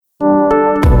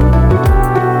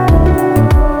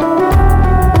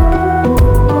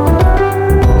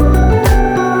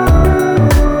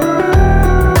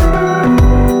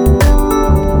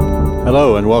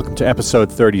welcome to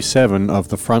episode 37 of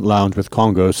The Front Lounge with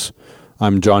Congos.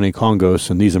 I'm Johnny Congos,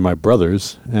 and these are my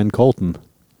brothers and Colton.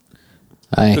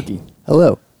 Hi. Cookie.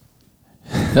 Hello.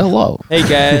 Hello. Hey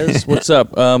guys, what's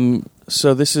up?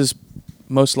 So this is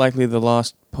most likely the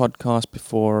last podcast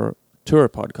before tour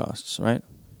podcasts, right?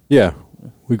 Yeah,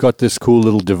 we got this cool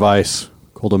little device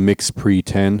called a Mix Pre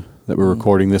 10 that we're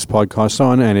recording this podcast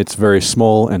on, and it's very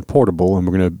small and portable, and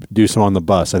we're going to do some on the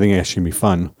bus. I think it's actually going to be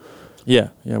fun. Yeah,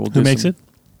 we'll do. Who makes it?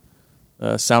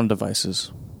 Sound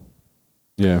devices.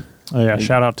 Yeah. Oh yeah,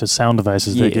 shout out to Sound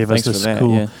Devices. They gave us this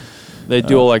cool. Yeah. They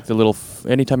do all like the little.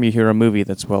 Anytime you hear a movie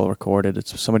that's well recorded,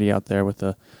 it's somebody out there with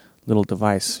a little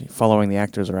device following the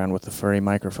actors around with a furry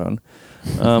microphone.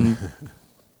 Yeah,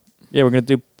 we're going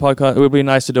to do podcast. It would be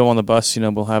nice to do them on the bus. You know,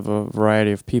 we'll have a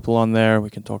variety of people on there. We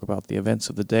can talk about the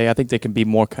events of the day. I think they can be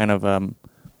more kind of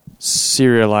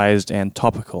serialized and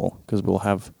topical because we'll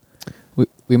have.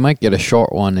 We might get a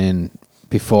short one in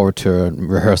before tour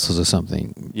rehearsals or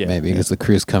something, maybe, because the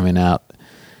crew's coming out,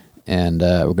 and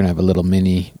we're going to have a little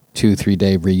mini 2-3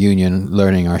 day reunion,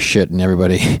 learning our shit and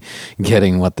everybody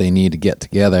getting what they need to get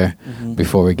together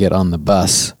before we get on the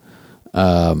bus.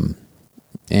 And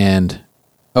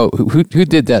who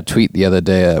did that tweet the other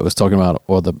day? Was talking about,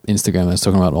 or the Instagram was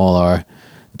talking about all our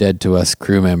dead to us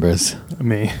crew members.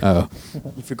 Me. Oh,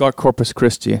 You forgot Corpus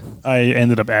Christi. I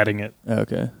ended up adding it.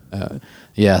 Okay.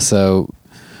 yeah. So,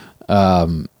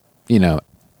 you know,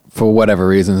 for whatever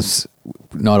reasons,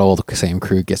 not all the same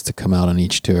crew gets to come out on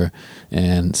each tour,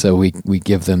 and so we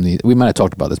give them the. We might have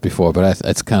talked about this before, but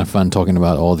it's kind of fun talking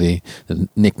about all the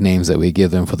nicknames that we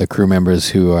give them for the crew members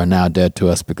who are now dead to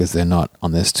us because they're not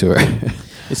on this tour.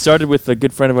 It started with a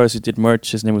good friend of ours who did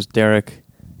merch. His name was Derek,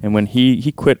 and when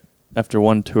he quit after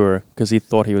one tour because he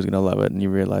thought he was going to love it, and he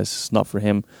realized it's not for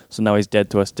him. So now he's dead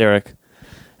to us, Derek.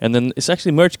 And then it's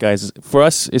actually merch guys. For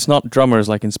us, it's not drummers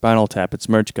like in Spinal Tap. It's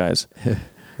merch guys.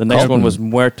 The next one was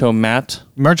Muerto Matt.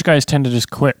 Merch guys tend to just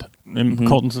quit. And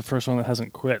Colton's the first one that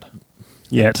hasn't quit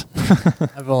yet.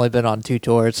 I've only been on 2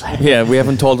 tours. Yeah, we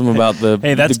haven't told him about the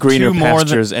greener 2 more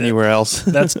pastures anywhere else.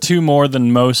 That's 2 more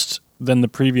than the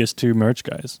previous 2 merch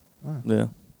guys. Yeah.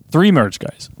 3 merch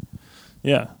guys.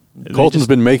 Yeah. Colton's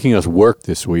been making us work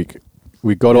this week.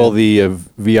 We got all the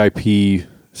VIP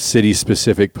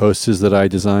city-specific posters that I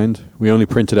designed. We only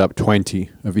printed up 20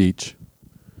 of each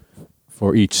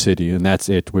for each city, and that's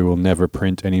it. We will never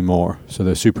print any more. So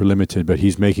they're super limited, but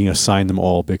he's making us sign them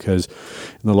all because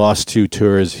in the last 2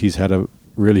 tours, he's had a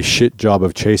really shit job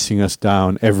of chasing us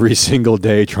down every single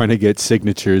day trying to get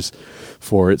signatures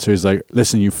for it. So he's like,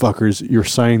 listen, you fuckers, you're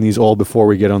signing these all before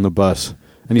we get on the bus.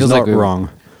 And he's not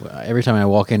wrong. Every time I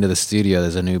walk into the studio,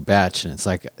 there's a new batch, and it's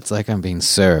like I'm being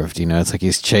served. You know, it's like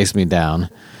he's chased me down.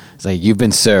 It's like, you've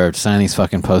been served. Sign these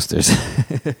fucking posters.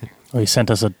 Well, he sent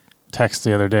us a text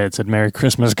the other day. It said, "Merry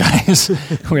Christmas, guys."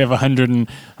 We have 100 and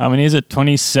how many is it?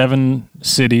 27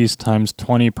 cities times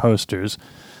 20 posters.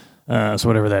 So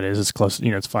whatever that is, it's close. You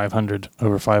know, it's 500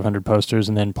 over 500 posters,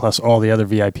 and then plus all the other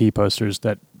VIP posters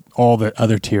that all the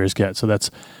other tiers get. So that's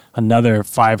another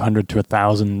 500 to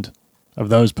 1,000. Of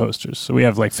those posters. So we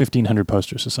have like 1,500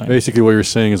 posters to sign. Basically what you're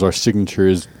saying is our signature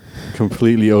is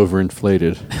completely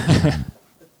overinflated.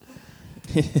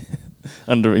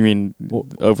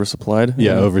 Oversupplied?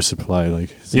 Yeah, oversupply.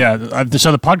 So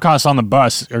the podcasts on the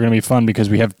bus are going to be fun because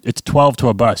it's 12 to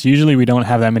a bus. Usually we don't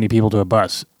have that many people to a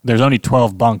bus. There's only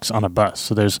 12 bunks on a bus.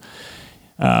 So there's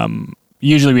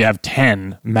usually we have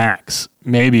 10 max,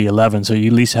 maybe 11. So you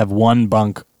at least have one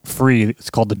bunk free. It's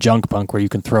called the junk bunk, where you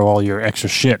can throw all your extra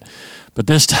shit. But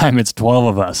this time it's 12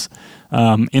 of us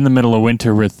in the middle of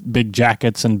winter with big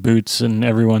jackets and boots and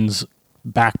everyone's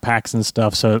backpacks and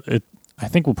stuff. So I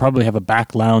think we'll probably have a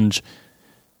back lounge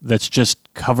that's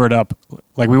just covered up.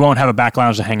 Like, we won't have a back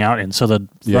lounge to hang out in. So the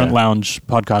front lounge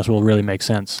podcast will really make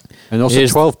sense. And also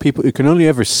 12 people. You can only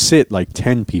ever sit like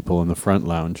 10 people in the front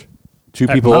lounge. 2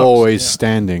 people most, always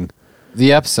standing.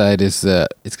 The upside is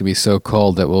that it's going to be so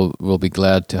cold that we'll be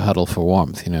glad to huddle for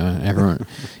warmth. You know, everyone,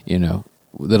 you know,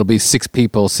 there'll be 6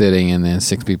 people sitting and then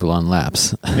 6 people on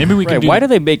laps. Maybe we can. Why do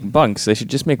they make bunks? They should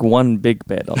just make one big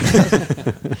bed.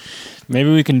 Maybe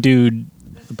we can do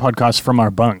the podcast from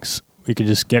our bunks. We could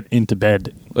just get into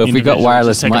bed. Well, if we got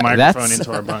wireless mics, that's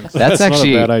into our bunks. that's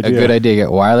actually a good idea.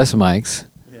 Get wireless mics.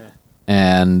 Yeah.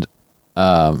 And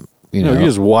you know, you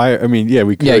just wire. I mean,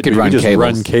 we could. Yeah, you could run just cables.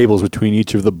 run cables between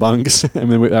each of the bunks,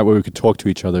 and then that way we could talk to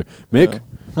each other. Mick,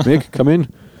 come in.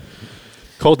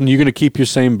 Colton, you going to keep your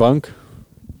same bunk?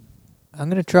 I'm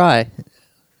going to try.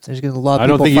 There's going to be a lot I of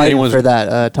don't people think fighting anyone's- for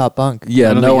that top bunk.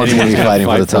 yeah, no one's going to be fighting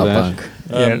for the fight for top that.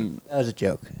 bunk. That was a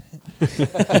joke.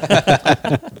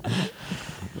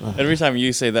 Every time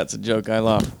you say that's a joke, I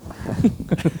laugh.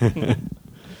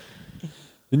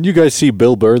 Didn't you guys see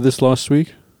Bill Burr this last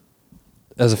week?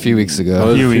 That was a few weeks ago.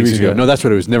 Oh, A few weeks ago. No, that's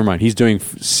what it was. Never mind. He's doing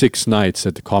 6 nights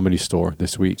at the Comedy Store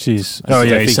this week. Jeez. I Oh, yeah,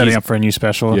 think he's setting up for a new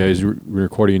special. Yeah, he's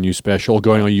recording a new special,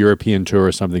 going on a European tour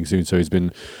or something soon. So he's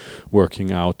been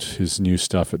working out his new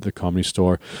stuff at the Comedy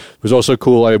Store. It was also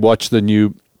cool. I watched the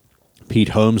new Pete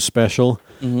Holmes special,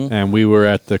 and we were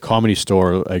at the Comedy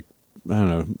Store, like, I don't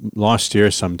know, last year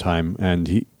sometime,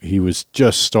 and he was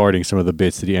just starting some of the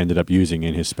bits that he ended up using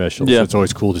in his special. Yeah. So it's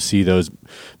always cool to see those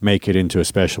make it into a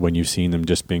special when you've seen them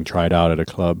just being tried out at a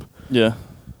club. Yeah.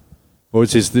 What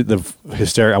was the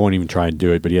hysteria? I won't even try and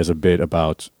do it, but he has a bit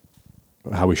about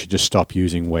how we should just stop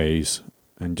using Waze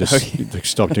and just like,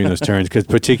 stop doing those turns. Because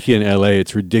particularly in LA,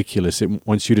 it's ridiculous. It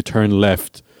wants you to turn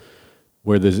left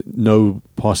where there's no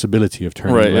possibility of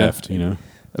turning Right, yeah. left, you know?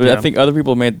 I mean, Yeah. I think other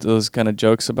people made those kind of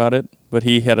jokes about it, but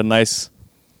he had a nice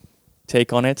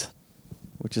take on it,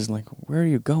 which is like, where are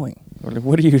you going? Or like,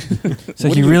 what are you... So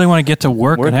you really want to get to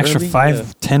work an extra early?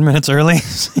 5-10 minutes early?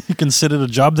 You consider the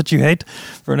job that you hate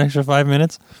for an extra 5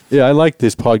 minutes? Yeah, I like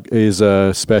this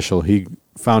special. He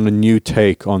found a new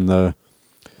take on the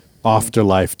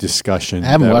afterlife discussion. I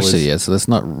haven't that watched was- it yet, so let's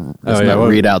not well-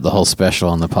 read out the whole special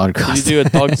on the Did podcast. you do a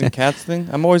dogs and cats thing?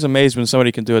 I'm always amazed when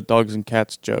somebody can do a dogs and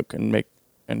cats joke and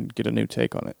get a new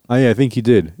take on it. Oh, yeah, I think he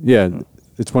did. Yeah,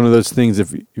 it's one of those things.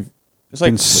 If It's like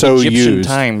been so Egyptian used.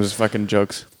 times fucking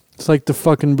jokes. it's like the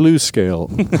fucking blues scale.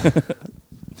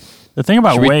 The thing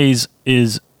about Should we- Waze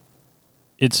is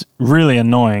it's really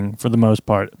annoying for the most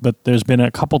part, but there's been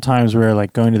a couple times where,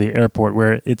 like, going to the airport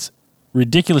where it's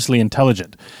ridiculously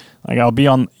intelligent. Like,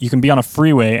 you can be on a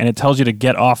freeway and it tells you to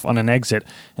get off on an exit,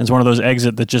 and it's one of those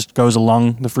exits that just goes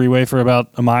along the freeway for about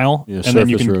a mile, Yeah, and then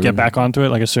you surface can road. get back onto it,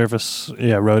 like a surface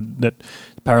road that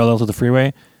parallel to the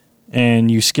freeway,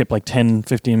 and you skip like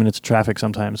 10-15 minutes of traffic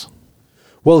sometimes.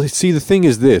 Well, see, the thing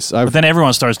is this. But then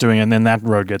everyone starts doing it, and then that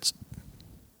road gets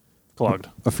clogged.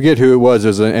 I forget who it was.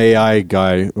 There's an AI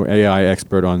guy or AI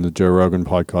expert on the Joe Rogan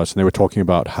podcast, and they were talking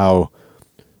about how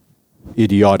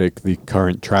idiotic the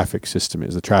current traffic system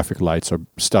is. The traffic lights are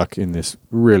stuck in this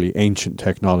really ancient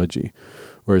technology.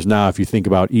 Whereas now, if you think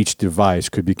about each device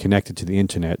could be connected to the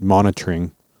internet,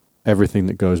 monitoring everything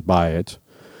that goes by it,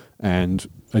 and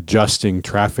adjusting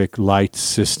traffic light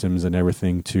systems and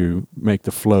everything to make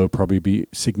the flow probably be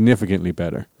significantly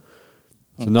better.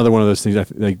 It's another one of those things.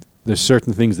 Like, there's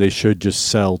certain things they should just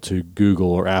sell to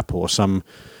Google or Apple or some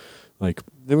like.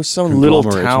 There was some little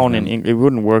Conglomerate town of in them. England. It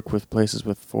wouldn't work with places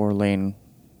with 4-lane,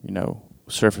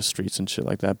 surface streets and shit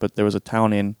like that. But there was a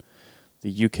town in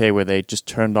the UK where they just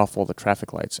turned off all the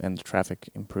traffic lights and the traffic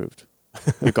improved.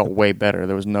 It got way better.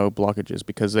 There was no blockages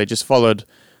because they just followed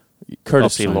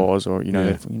courtesy Stop sign. laws, or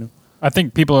Yeah. I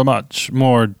think people are much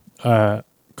more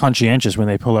conscientious when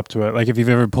they pull up to it. Like, if you've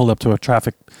ever pulled up to a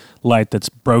traffic light that's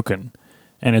broken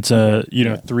and it's a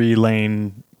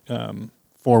 3-lane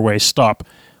 4-way stop,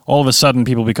 all of a sudden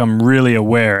people become really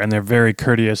aware and they're very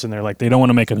courteous and they're like, they don't want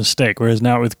to make a mistake. Whereas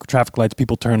now with traffic lights,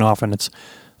 people turn off and it's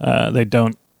they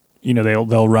don't,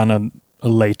 they'll run a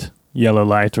late yellow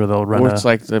light, or they'll run Or it's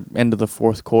like the end of the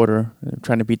fourth quarter,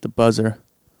 trying to beat the buzzer.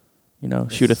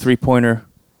 Shoot a 3-pointer.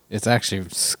 It's actually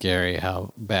scary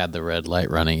how bad the red light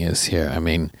running is here. I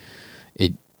mean,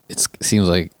 it seems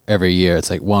like every year it's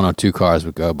like 1 or 2 cars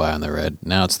would go by on the red.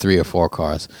 Now it's 3 or 4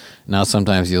 cars. Now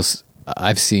sometimes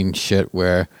I've seen shit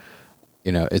where,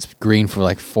 it's green for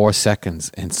like 4 seconds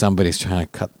and somebody's trying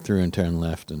to cut through and turn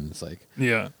left, and it's like,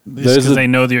 because they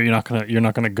know that you're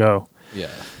not gonna go. yeah.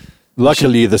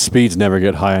 Luckily, the speeds never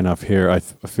get high enough here. I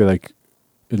feel like,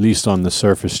 at least on the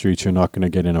surface streets, you're not going to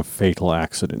get in a fatal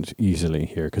accident easily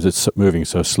here because it's moving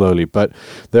so slowly. But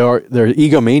there are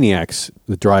egomaniacs,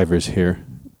 the drivers here.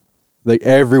 Like,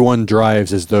 everyone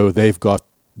drives as though they've got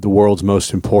the world's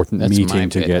most important That's my meeting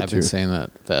to bit. get I've to. been saying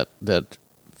that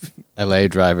LA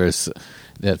drivers,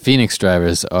 that Phoenix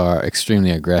drivers are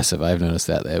extremely aggressive. I've noticed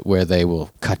that where they will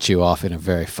cut you off in a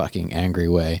very fucking angry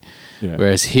way. Yeah.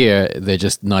 Whereas here, they're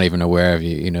just not even aware of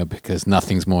you, because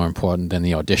nothing's more important than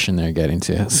the audition they're getting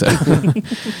to. So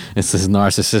it's this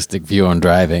narcissistic view on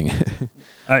driving.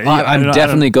 I'm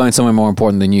definitely going somewhere more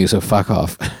important than you, so fuck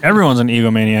off. Everyone's an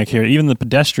egomaniac here. Even the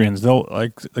pedestrians. They'll,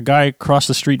 like, the guy crossed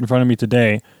the street in front of me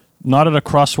today, not at a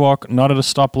crosswalk, not at a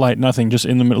stoplight, nothing, just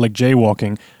in the middle, like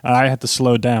jaywalking. And I had to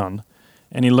slow down.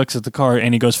 And he looks at the car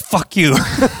and he goes, "Fuck you."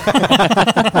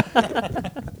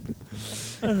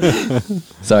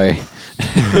 Sorry.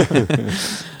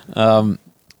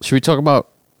 Should we talk about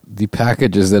the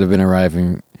packages that have been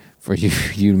arriving for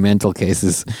you mental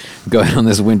cases going on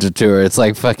this winter tour. It's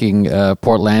like fucking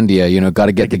Portlandia, got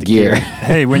to get the gear.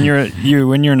 Hey, when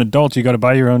you're an adult, you got to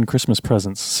buy your own Christmas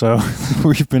presents. So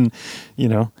we've been,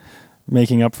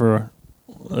 making up for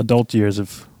adult years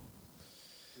of.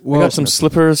 We got some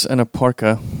slippers and a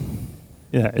parka.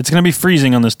 Yeah, it's going to be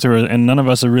freezing on this tour, and none of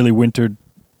us are really winter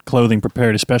clothing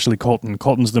prepared, especially Colton.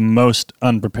 Colton's the most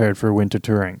unprepared for winter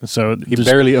touring. So he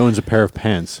barely owns a pair of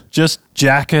pants. Just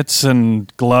jackets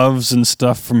and gloves and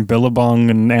stuff from Billabong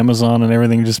and Amazon and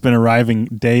everything just been arriving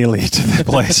daily to the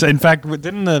place. In fact,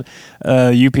 didn't the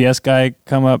UPS guy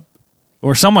come up,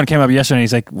 or someone came up yesterday and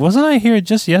he's like, wasn't I here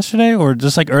just yesterday or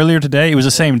just like earlier today? It was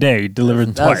the same day,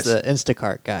 delivered twice. That was the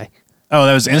Instacart guy. Oh,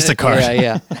 that was Instacart.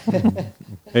 Yeah.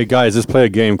 Hey guys, let's play a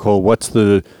game called What's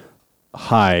the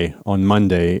High on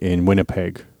Monday in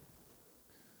Winnipeg?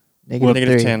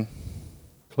 Negative 10.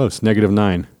 Close,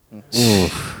 -9.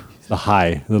 The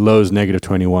high. The low is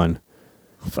 -21.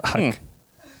 Fuck.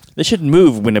 They should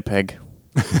move Winnipeg.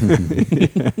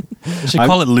 They should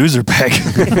call it Loser Peg.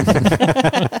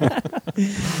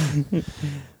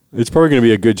 It's probably going to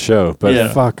be a good show,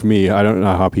 but fuck me, I don't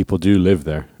know how people do live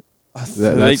there.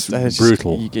 That's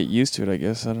brutal. You get used to it, I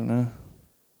guess. I don't know.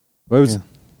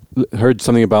 Heard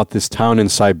something about this town in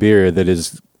Siberia that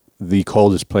is the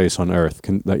coldest place on Earth,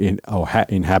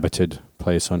 inhabited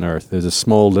place on Earth. There's a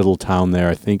small little town there.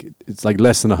 I think it's like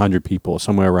less than 100 people,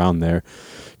 somewhere around there,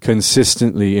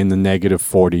 consistently in the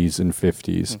 -40s and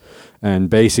 50s. And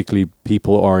basically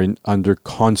people are under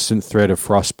constant threat of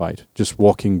frostbite, just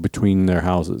walking between their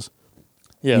houses.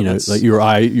 Yeah, like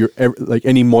like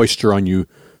any moisture on you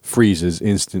freezes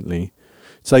instantly.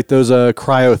 It's like those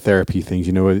cryotherapy things,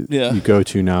 where you go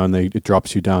to now and it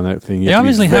drops you down that thing. You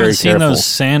obviously haven't seen those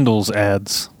sandals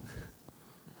ads.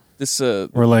 This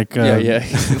or like like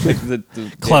the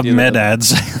Club Med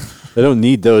ads. They don't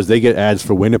need those. They get ads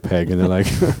for Winnipeg, and they're like,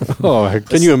 "Oh,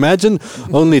 can you imagine?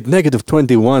 Only at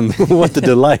 -21. What a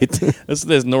delight!"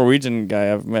 This Norwegian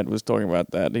guy I've met was talking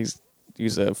about that. He's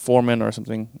a foreman or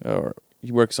something, or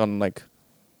he works on like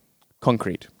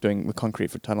concrete, doing the concrete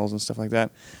for tunnels and stuff like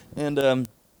that. And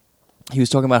he was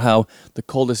talking about how the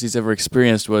coldest he's ever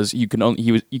experienced was you could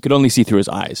only see through his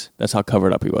eyes. That's how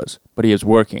covered up he was. But he was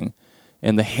working,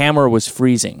 and the hammer was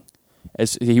freezing.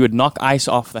 As he would knock ice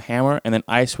off the hammer, and then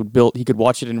ice would build. He could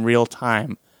watch it in real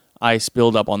time. Ice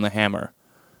build up on the hammer.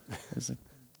 It was like,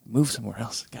 move somewhere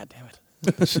else. God damn it.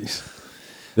 Jeez.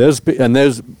 There's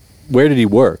where did he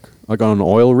work? Like on an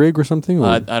oil rig or something? Or?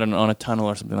 I don't know, on a tunnel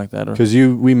or something like that. Because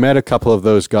we met a couple of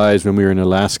those guys when we were in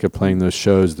Alaska playing those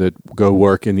shows that go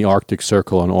work in the Arctic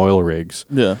Circle on oil rigs.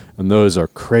 Yeah. And those are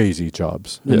crazy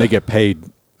jobs. And they get paid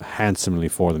handsomely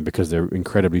for them because they're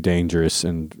incredibly dangerous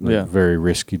and very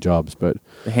risky jobs. But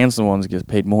the handsome ones get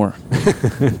paid more.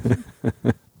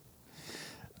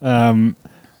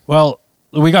 Well,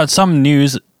 we got some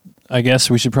news. I guess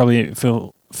we should probably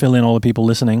fill in all the people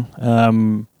listening.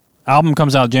 Album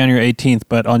comes out January 18th,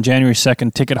 but on January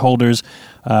 2nd, ticket holders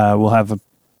will have a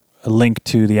link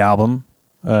to the album,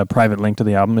 a private link to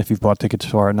the album if you've bought tickets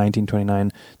for our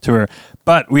 1929 tour.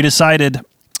 But we decided,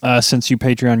 since you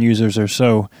Patreon users are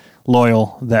so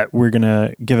loyal, that we're going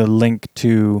to give a link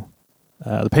to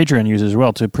the Patreon users as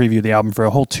well to preview the album for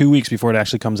a whole 2 weeks before it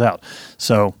actually comes out.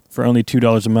 So for only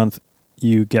 $2 a month,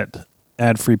 you get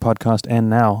ad-free podcast and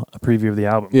now a preview of the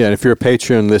album. Yeah, and if you're a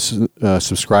Patreon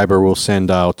subscriber, we'll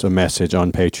send out a message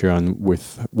on Patreon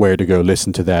with where to go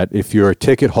listen to that. If you're a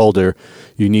ticket holder,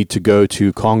 you need to go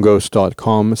to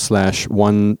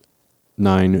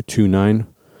congos.com/1929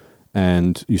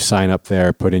 and you sign up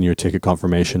there, put in your ticket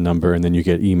confirmation number, and then you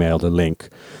get emailed a link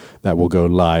that will go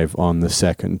live on the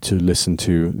 2nd to listen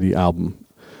to the album.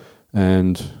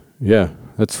 And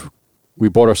we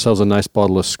bought ourselves a nice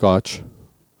bottle of scotch,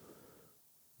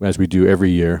 as we do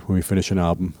every year when we finish an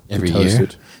album. Every year? I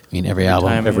mean, every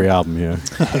album? Every album, yeah.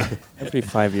 Every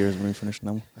 5 years when we finish an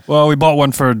album. Well, we bought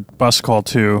one for Bus Call,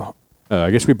 too. I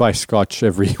guess we buy scotch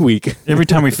every week. Every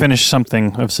time we finish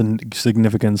something of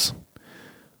significance.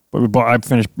 But I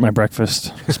finished my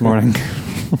breakfast this morning.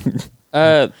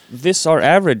 Our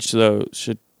average, though,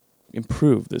 should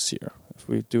improve this year if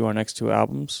we do our next 2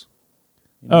 albums.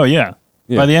 Oh, yeah.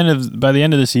 By the end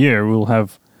of this year, we'll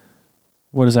have...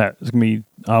 What is that? It's going to be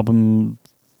album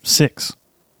 6.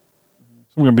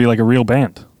 We're going to be like a real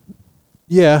band.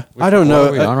 Yeah, I don't know.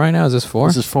 What are we on right now? Is this 4?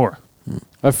 This is 4.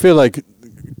 I feel like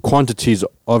quantity's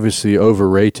obviously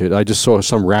overrated. I just saw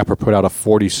some rapper put out a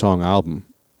 40-song album,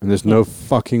 and there's no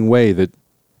fucking way that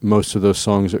most of those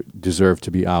songs deserve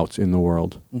to be out in the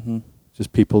world. Mm-hmm.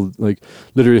 Just people like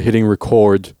literally hitting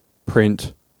record,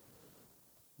 print,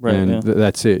 and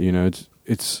that's it.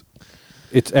 It's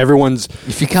it's everyone's.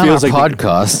 If you count our feels like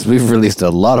podcast, we've released a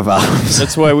lot of albums.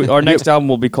 That's why our next album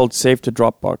will be called Save to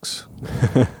Dropbox.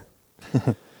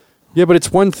 Yeah, but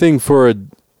it's one thing for a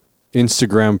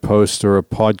Instagram post or a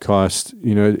podcast.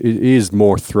 You know, it is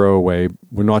more throwaway.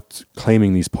 We're not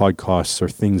claiming these podcasts are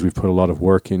things we've put a lot of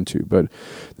work into, but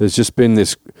there's just been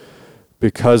this,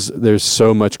 because there's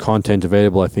so much content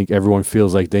available, I think everyone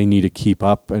feels like they need to keep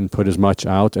up and put as much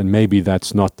out, and maybe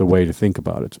that's not the way to think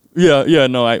about it. Yeah,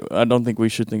 no, I don't think we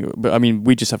should think of it. But I mean,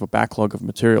 we just have a backlog of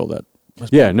material that...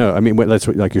 Yeah, no, I mean, that's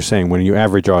what, like you're saying, when you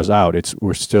average ours out, it's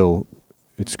going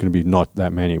to be not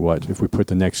that many. What if we put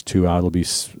the next 2 out? It'll be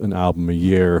an album a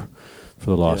year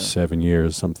for the last 7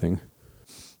 years, something.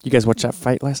 You guys watch that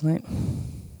fight last night?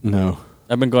 No.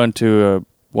 I've been going to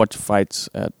watch fights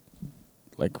at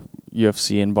like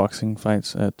UFC and boxing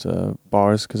fights at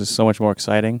bars because it's so much more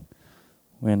exciting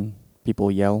when people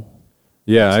yell.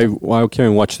 Yeah, I came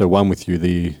and watched the one with you,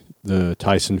 the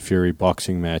Tyson Fury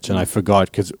boxing match, and I forgot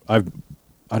because I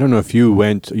don't know if you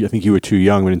went. I think you were too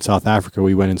young. But in South Africa,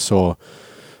 we went and saw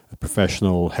a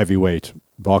professional heavyweight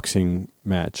boxing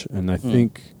match, and I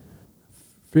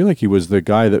feel like he was the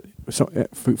guy that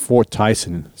fought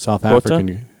Tyson, South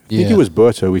African. I think he was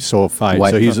Berto. We saw a fight.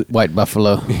 White, so White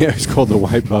Buffalo. Yeah, he's called the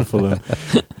White Buffalo.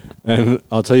 And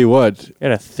I'll tell you what, He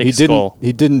had a thick skull.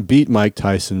 He didn't beat Mike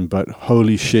Tyson, but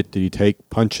holy shit, did he take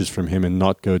punches from him and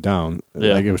not go down?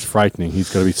 Yeah. Like, it was frightening.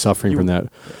 He's going to be suffering from that.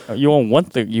 You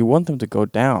want them to go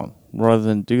down rather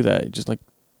than do that. You just like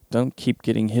don't keep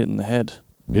getting hit in the head.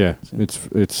 Yeah,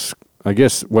 it's. I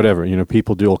guess whatever, you know,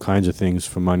 people do all kinds of things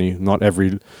for money. Not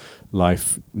every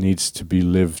life needs to be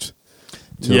lived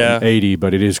to 80,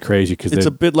 but it is crazy because it's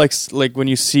a bit like when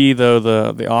you see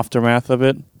the aftermath of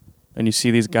it, and you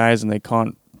see these guys and they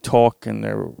can't talk and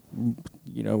their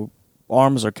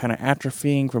arms are kind of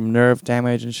atrophying from nerve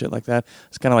damage and shit like that.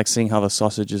 It's kind of like seeing how the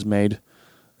sausage is made.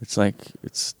 It's like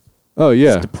it's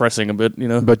depressing a bit, you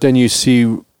know. But then you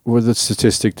see with the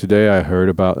statistic today I heard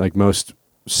about, like, most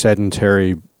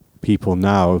sedentary people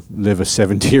now live a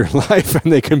 70-year life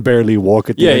and they can barely walk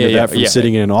at the end of that from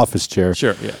sitting in an office chair.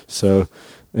 Sure, yeah. So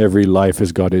every life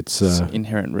has got its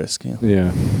inherent risk.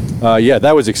 Yeah.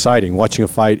 That was exciting. Watching a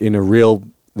fight in a real.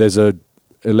 There's a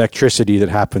electricity that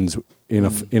happens in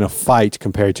a fight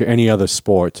compared to any other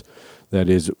sport. That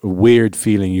is a weird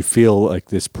feeling. You feel like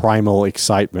this primal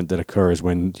excitement that occurs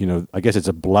when, I guess it's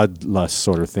a bloodlust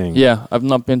sort of thing. Yeah, I've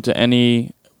not been to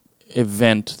any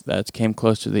event that came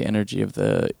close to the energy of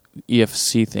the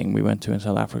EFC thing we went to in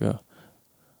South Africa.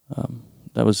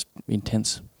 That was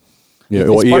intense. Yeah,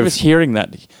 it's part of us hearing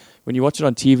that. When you watch it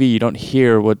on TV, you don't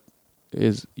hear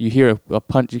you hear a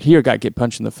punch. You hear a guy get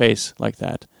punched in the face like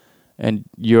that, and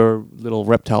your little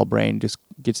reptile brain just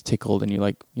gets tickled, and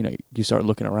you start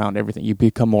looking around everything. You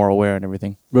become more aware and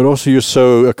everything. But also, you're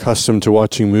so accustomed to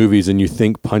watching movies, and you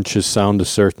think punches sound a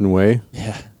certain way.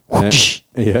 Yeah.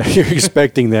 Yeah, you're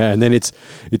expecting that, and then it's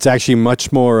actually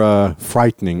much more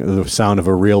frightening, the sound of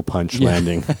a real punch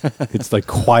landing. It's like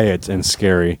quiet and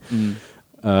scary.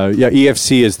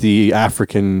 EFC is the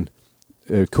African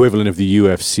equivalent of the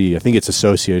UFC. I think it's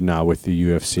associated now with the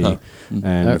UFC.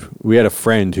 And we had a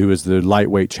friend who was the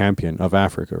lightweight champion of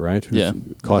Africa, right?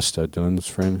 Costa, Dylan's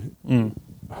friend.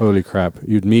 Holy crap.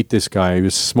 You'd meet this guy. He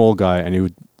was a small guy, and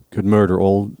he could murder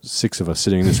all 6 of us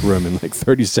sitting in this room in like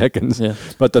 30 seconds. Yeah.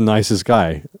 But the nicest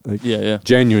guy.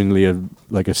 Genuinely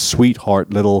a sweetheart,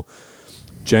 little,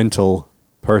 gentle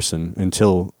person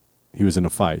until he was in a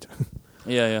fight.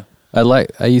 Yeah.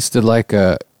 I used to like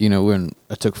when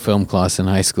I took film class in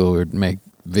high school, we would make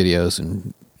videos,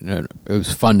 and it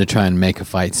was fun to try and make a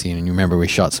fight scene. And you remember we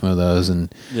shot some of those, and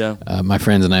my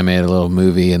friends and I made a little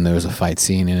movie, and there was a fight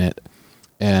scene in it.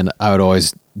 And I would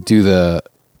always do the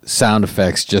sound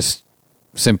effects just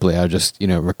simply. I would just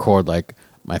record like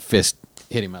my fist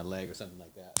hitting my leg or something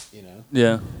like that.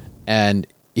 Yeah. And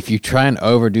if you try and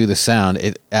overdo the sound,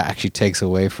 it actually takes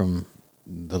away from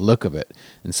the look of it.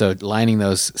 And so lining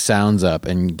those sounds up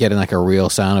and getting like a real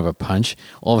sound of a punch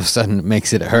all of a sudden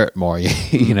makes it hurt more,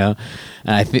 And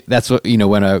I think that's what,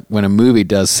 when a movie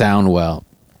does sound well,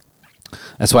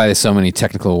 that's why there's so many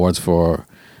technical awards for,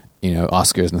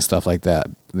 Oscars and stuff like that.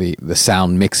 The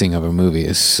sound mixing of a movie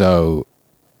is so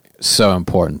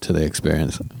important to the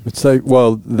experience. It's like,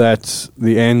 that's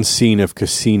the end scene of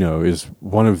Casino is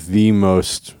one of the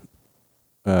most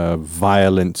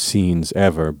violent scenes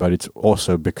ever, but it's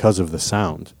also because of the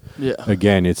sound. Yeah.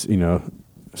 Again, it's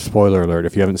spoiler alert.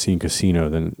 If you haven't seen Casino,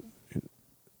 then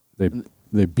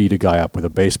they beat a guy up with a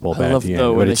baseball bat at the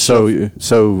end. But it's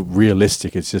so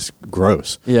realistic. It's just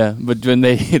gross. Yeah, but when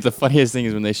the funniest thing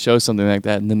is when they show something like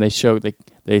that, and then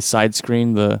they side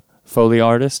screen the Foley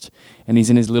artist, and he's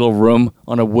in his little room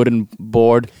on a wooden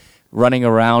board, running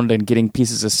around and getting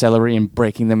pieces of celery and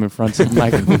breaking them in front of the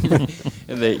microphone.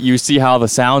 And you see how the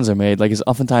sounds are made. Like,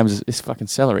 it's fucking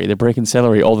celery. They're breaking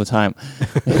celery all the time.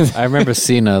 I remember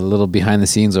seeing a little behind the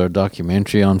scenes or a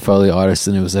documentary on Foley artists,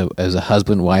 and it was a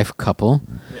husband-wife couple,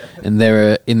 and they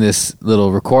were in this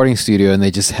little recording studio, and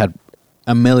they just had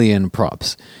a million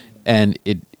props, and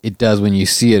it does, when you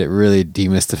see it, it really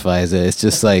demystifies it. It's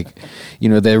just like,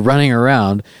 they're running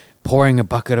around pouring a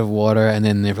bucket of water, and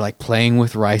then they're like playing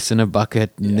with rice in a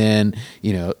bucket, and then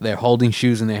they're holding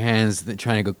shoes in their hands, they're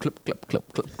trying to go clip clip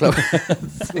clip clip clip.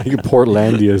 Like a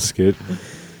Portlandia skit.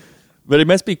 But it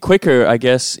must be quicker, I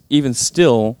guess, even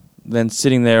still, than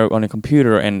sitting there on a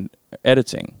computer and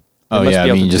editing. Oh yeah,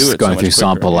 I mean, just going through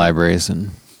sample libraries.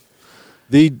 And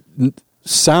the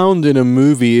sound in a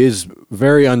movie is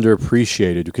very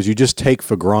underappreciated because you just take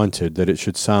for granted that it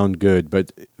should sound good.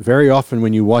 But very often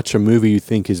when you watch a movie you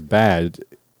think is bad,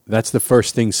 that's the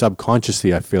first thing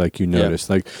subconsciously I feel like you notice.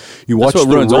 Like, you watch That's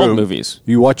what The ruins Room. all movies.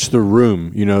 You watch The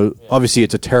Room. Obviously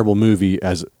it's a terrible movie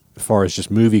as far as just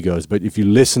movie goes. But if you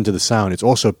listen to the sound, it's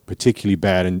also particularly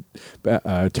bad and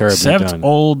terribly Except done.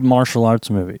 old martial arts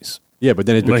movies. Yeah, but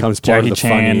then it becomes like part Jackie of the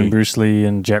Chan funny. and Bruce Lee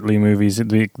and Jet Li movies.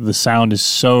 The sound is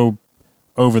so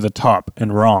over the top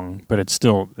and wrong, but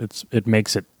it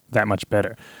makes it that much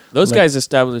better. Those guys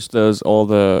established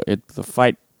the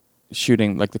fight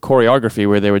shooting, like the choreography,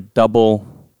 where they would double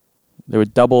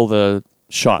the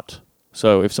shot.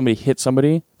 So if somebody hit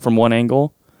somebody from one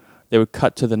angle, they would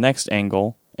cut to the next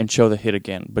angle and show the hit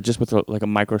again, but just with a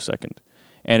microsecond.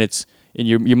 And it's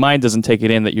your mind doesn't take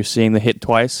it in that you're seeing the hit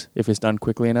twice if it's done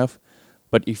quickly enough.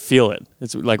 But you feel it.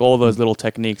 It's like all those little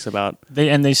techniques about...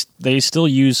 They still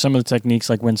use some of the techniques,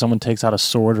 like when someone takes out a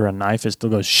sword or a knife, it still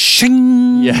goes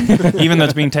shing! Yeah. Even though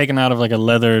it's being taken out of like a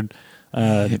leathered...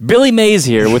 Billy Mays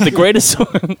here with the greatest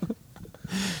sword.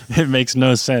 It makes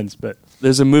no sense, but...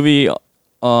 There's a movie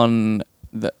from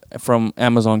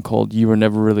Amazon called You Were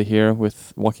Never Really Here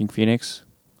with Joaquin Phoenix.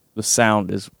 The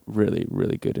sound is really,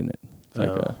 really good in it.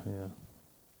 yeah.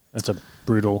 That's a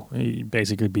brutal. He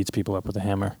basically beats people up with a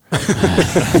hammer.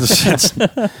 It's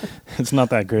not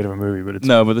that great of a movie, but it's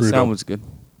but the brutal. sound was good.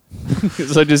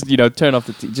 So just turn off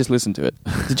just listen to it.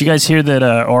 Did you guys hear that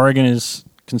Oregon is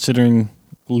considering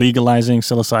legalizing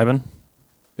psilocybin?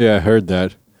 Yeah, I heard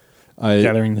that.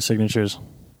 Gathering the signatures.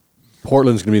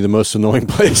 Portland's going to be the most annoying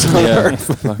place on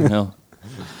earth. Fucking hell.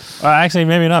 Actually,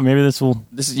 maybe not. Maybe this will.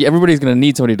 Everybody's gonna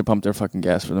need somebody to pump their fucking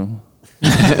gas for them.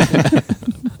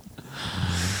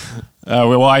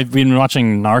 Well, I've been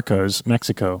watching Narcos,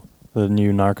 Mexico, the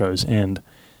new Narcos, and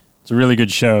it's a really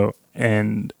good show.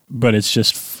 But it's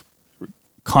just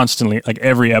constantly, like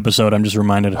every episode, I'm just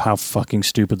reminded of how fucking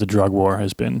stupid the drug war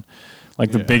has been.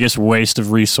 Like the biggest waste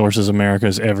of resources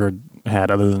America's ever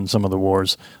had, other than some of the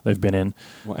wars they've been in.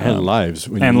 And lives.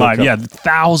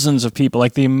 Thousands of people.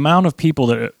 Like the amount of people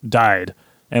that died,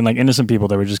 and like innocent people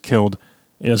that were just killed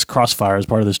as crossfire as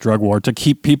part of this drug war to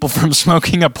keep people from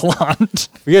smoking a plant.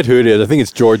 Forget who it is. I think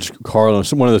it's George Carlin.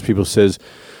 One of those people says,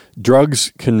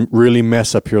 drugs can really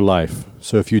mess up your life.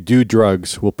 So if you do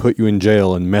drugs, we'll put you in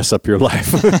jail and mess up your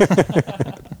life.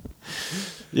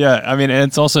 Yeah, I mean, and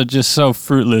it's also just so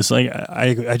fruitless. Like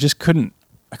I just couldn't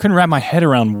wrap my head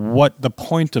around what the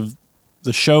point of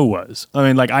the show was. I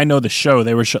mean, like I know the show,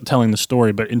 they were telling the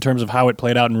story, but in terms of how it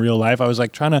played out in real life, I was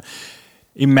like trying to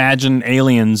imagine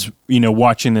aliens,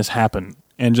 watching this happen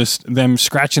and just them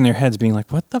scratching their heads being like,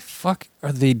 what the fuck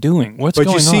are they doing? What's going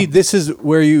on? But you see, this is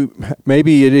where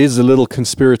maybe it is a little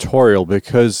conspiratorial,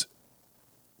 because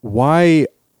why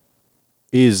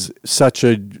is such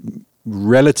a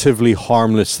relatively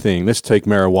harmless thing? Let's take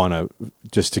marijuana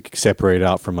just to separate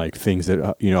out from like things that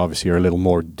obviously are a little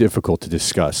more difficult to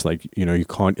discuss. Like you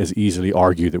can't as easily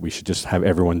argue that we should just have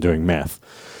everyone doing meth.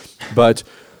 But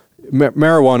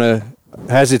marijuana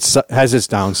has its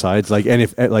downsides,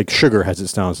 like sugar has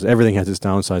its downsides. Everything has its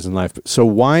downsides in life. So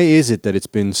why is it that it's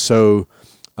been so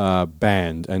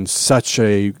banned and such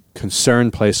a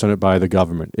concern placed on it by the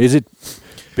government? Is it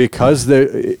because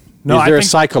is there a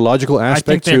psychological aspect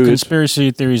I think to their it?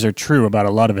 conspiracy theories are true about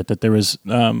a lot of it. That there was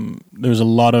a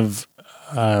lot of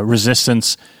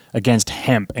resistance against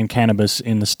hemp and cannabis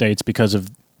in the States because of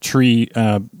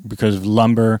because of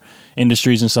lumber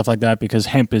industries and stuff like that. Because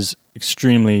hemp is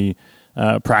extremely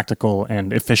practical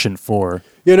and efficient for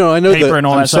I know paper and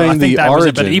all that stuff. I think that was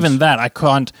it, but origins- even that, I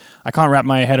can't wrap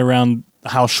my head around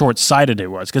how short-sighted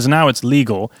it was, because now it's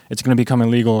legal. It's going to become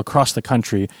illegal across the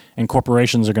country, and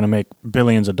corporations are going to make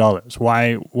billions of dollars.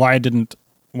 Why didn't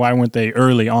why weren't they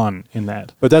early on in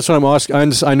that? But that's what I'm asking.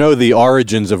 I know the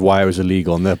origins of why it was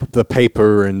illegal and the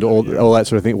paper and all that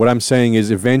sort of thing. What I'm saying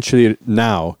is eventually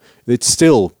now it's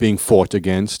still being fought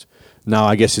against. Now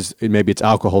I guess maybe it's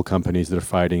alcohol companies that are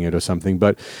fighting it or something.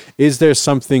 But is there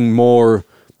something more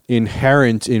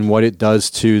inherent in what it does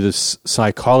to the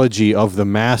psychology of the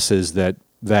masses that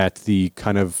the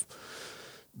kind of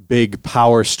big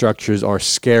power structures are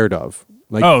scared of?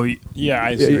 Like, I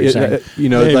see what you're saying. You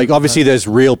know, like obviously there's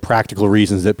real practical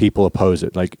reasons that people oppose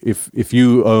it. Like if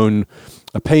you own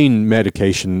a pain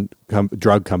medication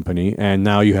drug company and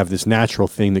now you have this natural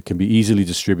thing that can be easily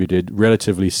distributed,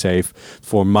 relatively safe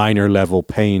for minor level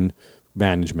pain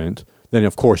management, then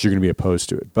of course you're going to be opposed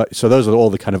to it. But so those are all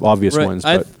the kind of obvious ones.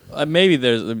 But maybe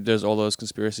there's all those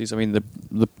conspiracies. I mean,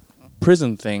 the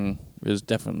prison thing is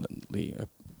definitely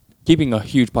keeping a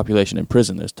huge population in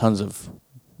prison. There's tons of,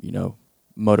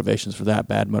 motivations for that,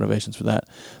 bad motivations for that.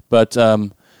 But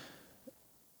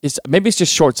maybe it's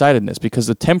just short-sightedness, because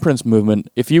the temperance movement,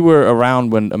 if you were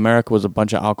around when America was a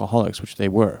bunch of alcoholics, which they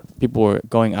were, people were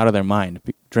going out of their mind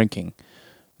drinking,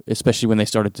 especially when they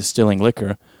started distilling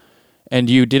liquor, and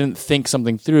you didn't think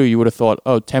something through, you would have thought,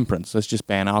 oh, temperance, let's just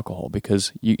ban alcohol,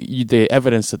 because the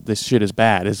evidence that this shit is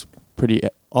bad is pretty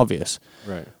obvious.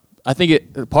 Right. I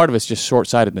think part of it's just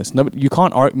short-sightedness. No, you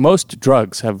can't. Most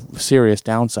drugs have serious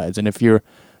downsides, and if you're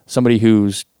somebody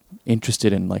who's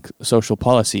interested in like social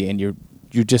policy and you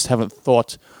just haven't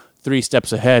thought 3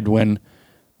 steps ahead when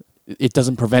it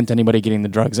doesn't prevent anybody getting the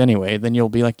drugs anyway, then you'll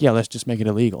be like, yeah, let's just make it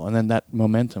illegal, and then that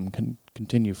momentum can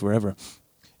continue forever.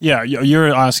 Yeah,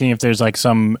 you're asking if there's like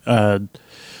some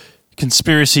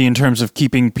conspiracy in terms of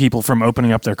keeping people from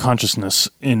opening up their consciousness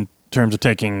in terms of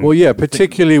taking, well, yeah,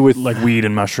 particularly with like weed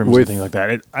and mushrooms and things like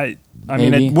that. I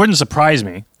mean, it wouldn't surprise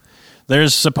me. There are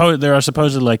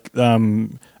supposed like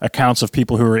accounts of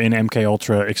people who were in MK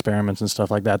Ultra experiments and stuff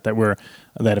like that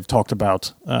that have talked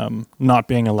about not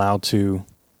being allowed to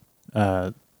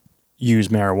use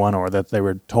marijuana, or that they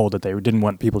were told that they didn't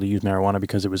want people to use marijuana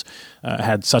because it was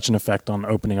had such an effect on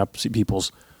opening up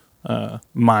people's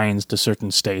minds to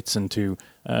certain states and to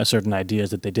certain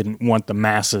ideas that they didn't want the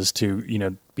masses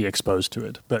to be exposed to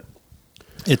it. But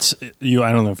I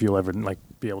don't know if you'll ever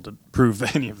be able to prove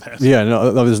any of that. Yeah,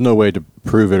 no, there's no way to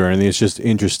prove it or anything. It's just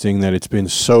interesting that it's been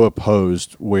so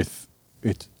opposed, with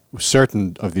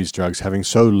certain of these drugs having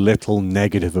so little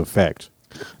negative effect.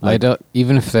 I don't,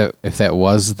 even if that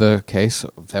was the case,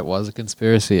 if that was a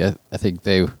conspiracy, I think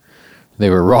they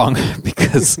were wrong,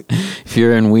 because if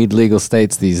you're in weed legal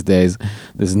states these days,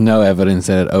 there's no evidence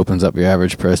that it opens up your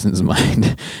average person's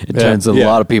mind. It turns a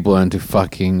lot of people into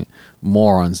fucking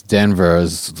morons. Denver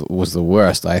was the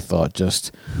worst, I thought.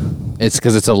 It's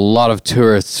because it's a lot of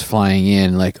tourists flying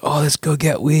in, like, oh, let's go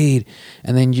get weed.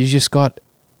 And then you just got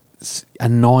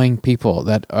annoying people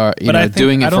that are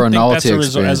doing it for a novelty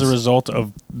experience. As a result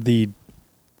of the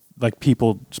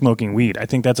people smoking weed. I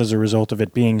think that's as a result of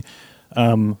it being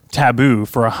taboo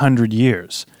for 100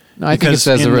 years. No, I think it's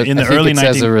as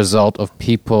a result of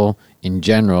people in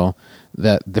general,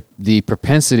 that the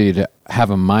propensity to have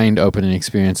a mind-opening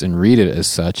experience and read it as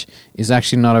such is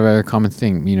actually not a very common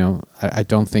thing. I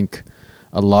don't think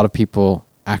a lot of people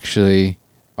actually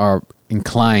are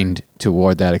inclined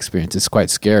toward that experience. It's quite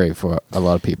scary for a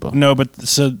lot of people. No, but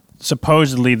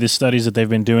supposedly the studies that they've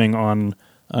been doing on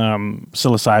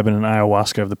psilocybin and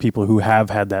ayahuasca of the people who have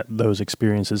had those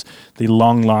experiences, the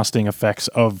long-lasting effects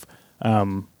of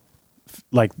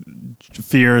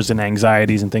fears and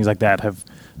anxieties and things like that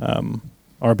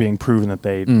are being proven that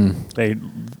they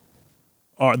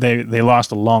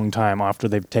lost a long time after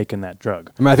they've taken that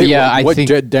drug. I mean, I think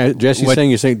Jesse's saying,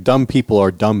 you're saying dumb people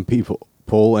are dumb people.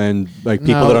 And people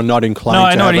that are not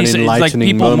inclined to have an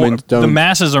enlightening moment. The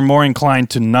masses are more inclined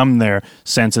to numb their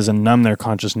senses and numb their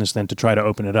consciousness than to try to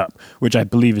open it up, which I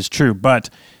believe is true. But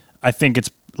I think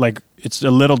it's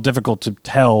a little difficult to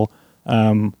tell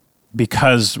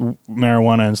because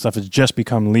marijuana and stuff has just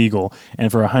become legal,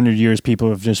 and for 100 years people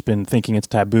have just been thinking it's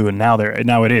taboo, and now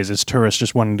it is. It's tourists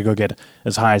just wanting to go get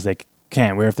as high as they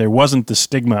can. Where if there wasn't the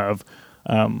stigma of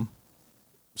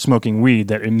smoking weed,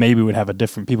 that it maybe people would have a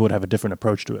different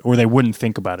approach to it, or they wouldn't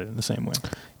think about it in the same way.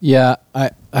 Yeah,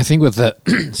 I think with the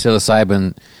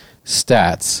psilocybin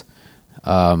stats,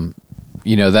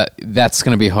 that's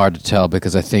going to be hard to tell,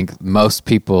 because I think most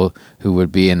people who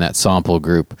would be in that sample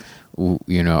group,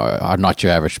 are not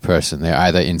your average person. They're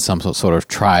either in some sort of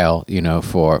trial,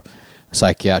 for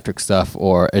psychiatric stuff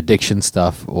or addiction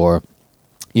stuff, or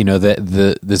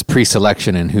this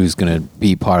pre-selection in who's going to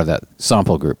be part of that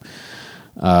sample group.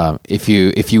 If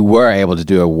you were able to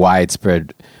do a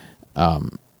widespread,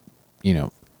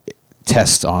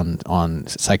 tests on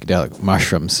psychedelic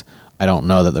mushrooms, I don't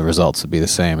know that the results would be the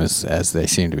same as they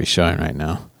seem to be showing right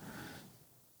now.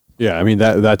 Yeah, I mean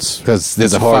that's because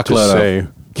there's a hard to fuckload say.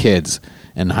 of kids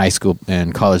and high school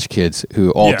and college kids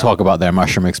who all talk about their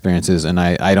mushroom experiences, and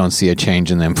I don't see a change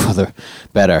in them for the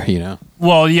better, you know.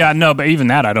 Well, yeah, no, but even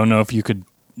that, I don't know if you could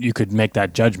make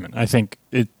that judgment. I think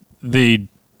the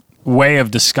way of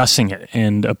discussing it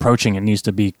and approaching it needs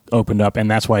to be opened up,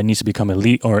 and that's why it needs to become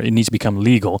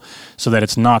legal, so that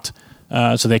it's not.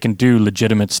 So they can do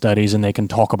legitimate studies and they can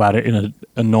talk about it in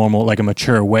a normal, like a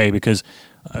mature way. Because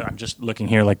I'm just looking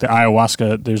here, like the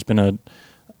ayahuasca. There's been a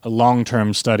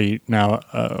long-term study now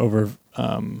over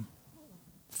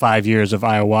 5 years of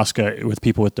ayahuasca with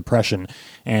people with depression,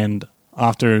 and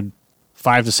after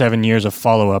 5 to 7 years of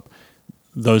follow-up,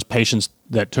 those patients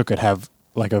that took it have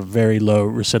like a very low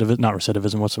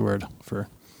recidivism. What's the word for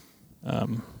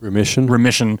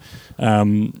Remission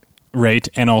rate,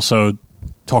 and also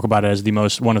talk about it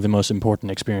as one of the most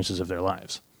important experiences of their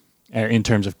lives in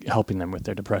terms of helping them with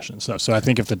their depression. So I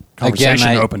think if the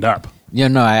conversation opened up. Yeah,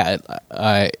 no,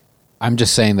 I'm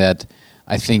just saying that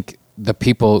I think the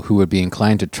people who would be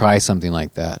inclined to try something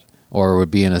like that or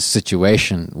would be in a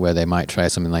situation where they might try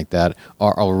something like that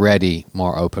are already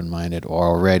more open-minded or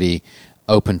already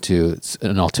open to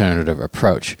an alternative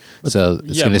approach. So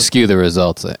it's going to skew the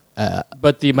results.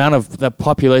 But the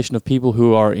population of people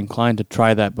who are inclined to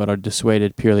try that but are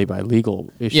dissuaded purely by legal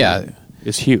issues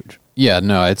is huge. Yeah,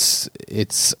 no, it's.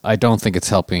 I don't think it's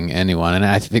helping anyone, and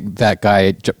I think that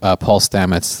guy Paul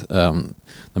Stamets,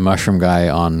 the mushroom guy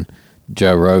on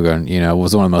Joe Rogan,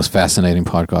 was one of the most fascinating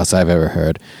podcasts I've ever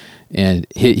heard, and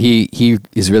he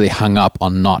is really hung up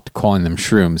on not calling them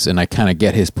shrooms, and I kind of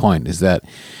get his point. Is that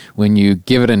when you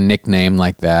give it a nickname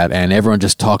like that, and everyone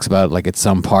just talks about it like it's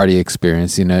some party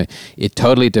experience, it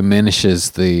totally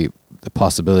diminishes the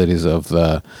possibilities of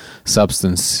the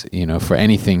substance, for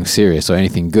anything serious or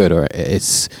anything good,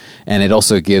 and it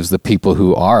also gives the people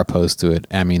who are opposed to it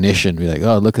ammunition to be like,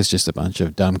 oh, look, it's just a bunch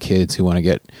of dumb kids who want to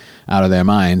get out of their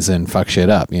minds and fuck shit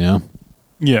up,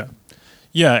 Yeah.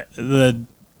 And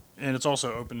it's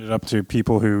also opened it up to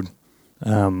people who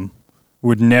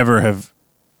would never have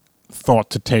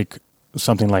thought to take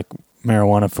something like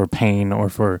marijuana for pain or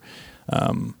for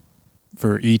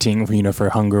eating, for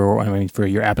hunger, or for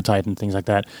your appetite and things like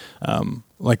that.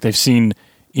 Like they've seen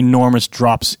enormous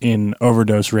drops in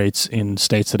overdose rates in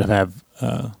states that have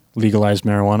legalized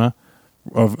marijuana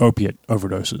of opiate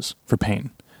overdoses for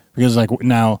pain, because like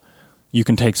now you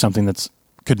can take something that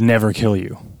could never kill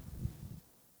you.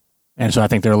 And so I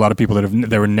think there are a lot of people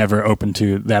that were never open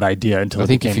to that idea until I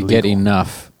think if you get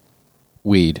enough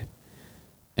weed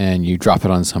and you drop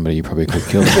it on somebody, you probably could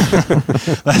kill them.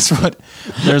 That's what.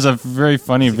 There's a very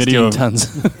funny video.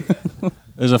 Tons.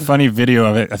 There's a funny video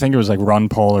of it. I think it was like Ron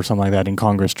Paul or something like that in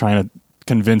Congress trying to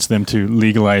convince them to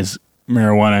legalize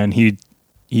marijuana, and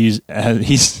he's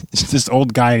this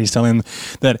old guy. And he's telling them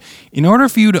that in order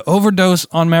for you to overdose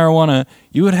on marijuana,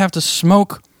 you would have to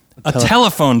smoke a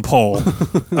telephone pole of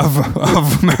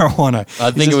marijuana.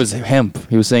 I think it was hemp.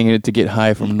 He was saying it to get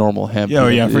high from normal hemp. Oh,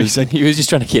 yeah. He was just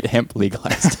trying to get hemp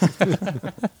legalized.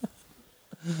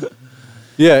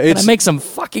 Yeah, Can I make some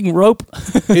fucking rope?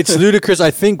 It's ludicrous. I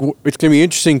think it's going to be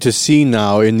interesting to see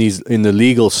now in the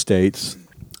legal states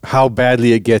how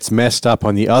badly it gets messed up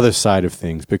on the other side of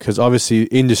things, because obviously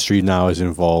industry now is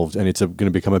involved, and it's going to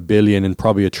become $1 billion and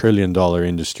probably $1 trillion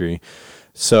industry.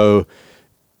 So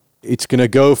it's going to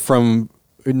go from,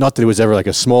 not that it was ever like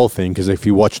a small thing, because if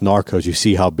you watch Narcos, you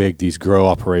see how big these grow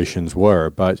operations were.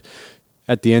 But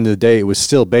at the end of the day, it was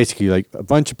still basically like a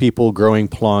bunch of people growing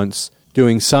plants,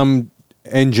 doing some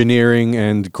engineering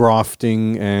and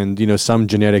grafting and, some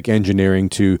genetic engineering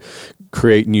to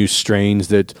create new strains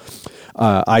that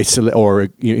isolate or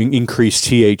increase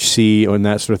THC and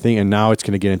that sort of thing. And now it's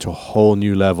going to get into a whole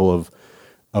new level of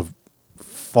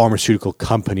pharmaceutical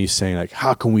companies saying like,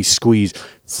 how can we squeeze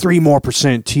 3% more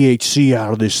THC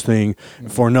out of this thing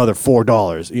for another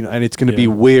 $4? And it's going to be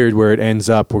weird where it ends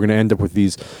up. We're going to end up with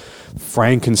these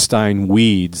Frankenstein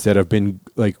weeds that have been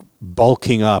like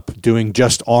bulking up, doing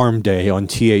just arm day on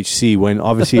THC, when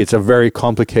obviously it's a very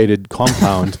complicated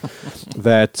compound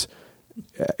that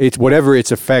it's whatever its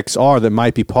effects are that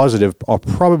might be positive are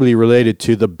probably related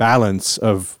to the balance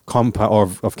of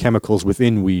of chemicals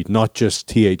within weed, not just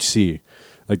THC.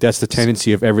 Like that's the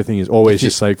tendency of everything, is always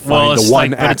just like find the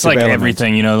one active it's like element.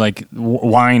 Everything, like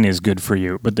wine is good for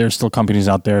you, but there's still companies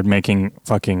out there making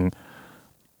fucking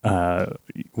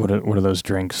what are those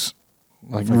drinks?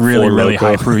 Like really, really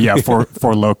high proof, Four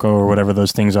Loko or whatever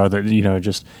those things are, that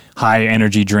just high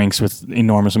energy drinks with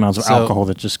enormous amounts of alcohol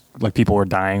that just like people were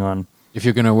dying on. If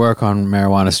you're going to work on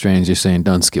marijuana strains, you're saying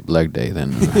don't skip leg day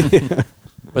then.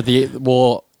 But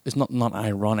it's not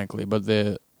ironically, but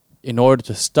in order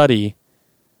to study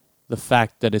the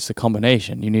fact that it's a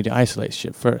combination, you need to isolate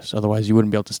shit first. Otherwise, you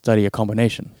wouldn't be able to study a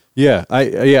combination. Yeah, I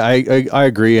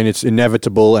agree, and it's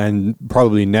inevitable and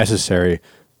probably necessary.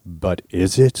 But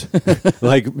is it?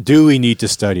 Like, do we need to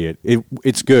study it?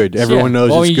 It's good. Everyone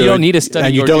knows it's good. You don't need to study,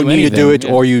 and you don't need to do it,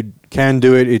 or you can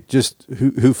do it. It just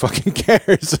who fucking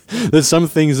cares? There's some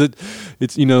things that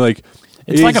it's like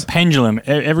it's like a pendulum.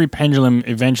 Every pendulum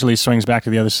eventually swings back to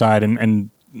the other side,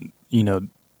 and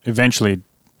eventually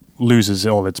loses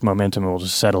all its momentum and will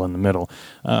just settle in the middle.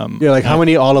 How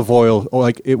many olive oil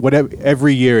or whatever.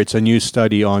 Every year, it's a new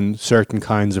study on certain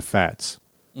kinds of fats.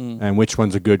 And which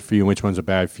ones are good for you and which ones are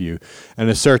bad for you. And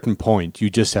at a certain point, you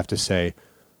just have to say,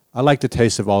 I like the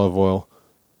taste of olive oil.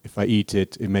 If I eat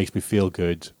it, it makes me feel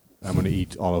good. I'm going to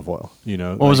eat olive oil.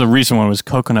 What was a recent one? It was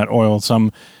coconut oil.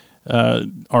 Some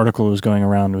article was going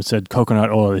around that said coconut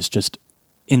oil is just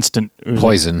instant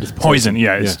poison. It's poison,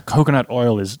 yeah. Coconut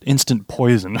oil is instant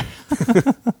poison.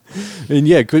 And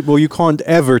you can't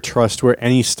ever trust where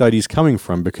any study's coming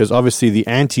from, because obviously the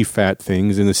anti-fat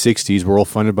things in the 60s were all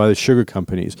funded by the sugar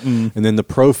companies. And then the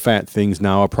pro-fat things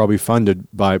now are probably funded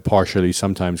by partially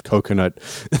sometimes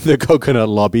the coconut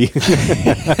lobby.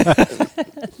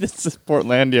 This is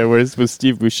Portlandia, where it's with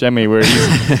Steve Buscemi, where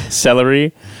he's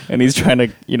celery, and he's trying to,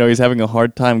 he's having a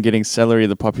hard time getting celery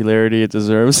the popularity it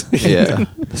deserves. Yeah,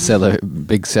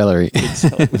 big celery.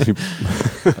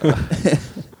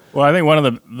 Well, I think one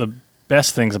of the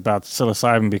best things about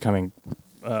psilocybin becoming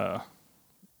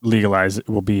legalized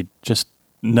will be just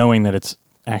knowing that it's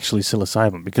actually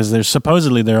psilocybin, because there's only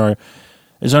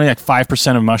like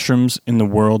 5% of mushrooms in the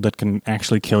world that can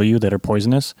actually kill you, that are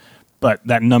poisonous. But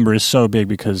that number is so big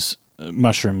because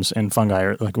mushrooms and fungi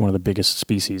are like one of the biggest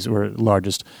species, or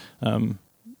largest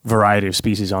variety of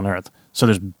species on Earth. So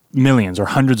there's millions or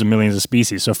hundreds of millions of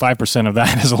species. So 5% of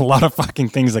that is a lot of fucking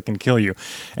things that can kill you.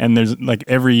 And there's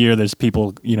every year there's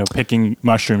people, picking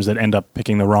mushrooms that end up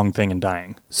picking the wrong thing and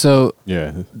dying. So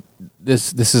yeah,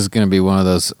 this is going to be one of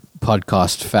those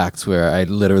podcast facts where I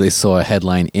literally saw a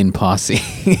headline in Posse,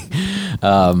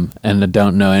 and I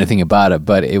don't know anything about it,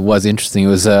 but it was interesting. It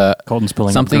was Colton's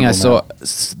pulling something I saw.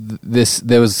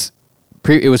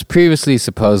 It was previously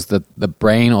supposed that the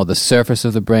brain or the surface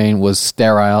of the brain was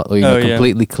sterile or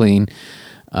completely clean,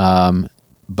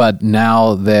 but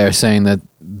now they're saying that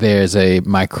there's a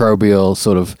microbial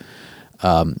sort of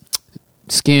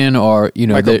skin or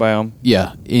microbiome.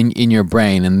 In your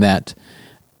brain, and that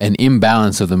an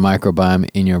imbalance of the microbiome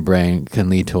in your brain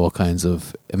can lead to all kinds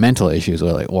of mental issues,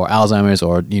 or Alzheimer's,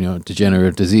 or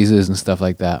degenerative diseases and stuff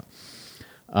like that.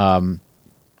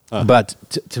 But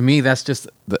to me, that's just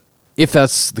if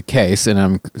that's the case, and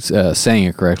I'm saying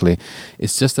it correctly,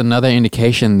 it's just another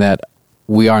indication that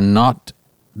we are not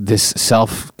this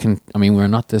we're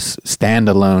not this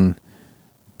standalone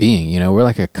being. We're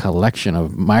like a collection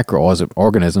of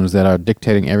microorganisms that are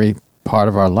dictating every part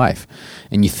of our life.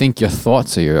 And you think your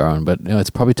thoughts are your own, but it's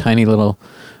probably tiny little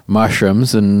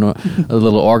mushrooms and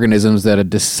little organisms that are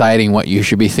deciding what you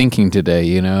should be thinking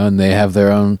today, and they have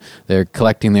they're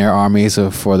collecting their armies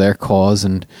for their cause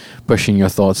and pushing your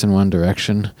thoughts in one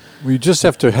direction. You just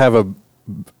have to have a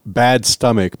bad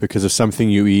stomach because of something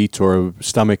you eat, or a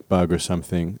stomach bug or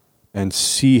something, and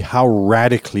see how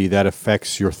radically that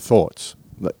affects your thoughts.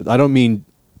 I don't mean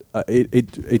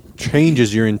it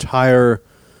changes your entire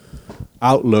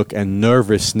outlook and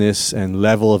nervousness and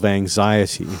level of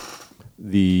anxiety.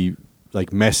 The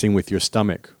messing with your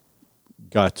stomach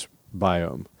gut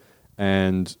biome,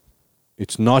 and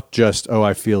it's not just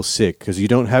I feel sick, because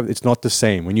it's not the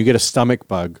same when you get a stomach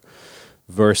bug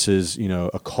versus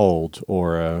a cold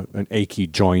or an achy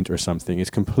joint or something.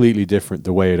 It's completely different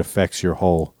the way it affects your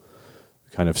whole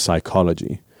kind of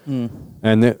psychology.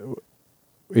 And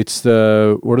it's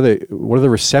what are the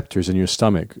receptors in your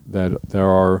stomach that there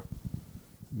are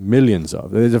millions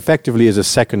of. It effectively is a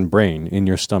second brain in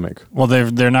your stomach. Well,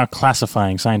 they're now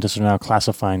classifying. Scientists are now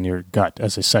classifying your gut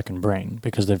as a second brain,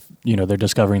 because they're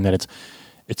discovering that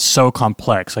it's so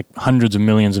complex, like hundreds of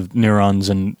millions of neurons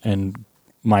and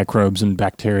microbes and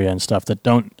bacteria and stuff that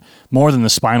don't more than the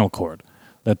spinal cord.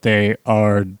 That they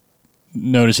are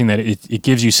noticing that it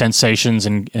gives you sensations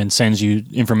and sends you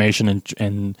information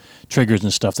and triggers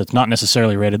and stuff that's not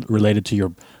necessarily related to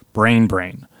your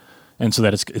brain. And so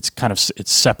that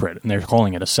it's separate, and they're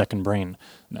calling it a second brain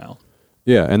now.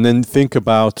 Yeah, and then think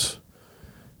about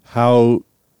how,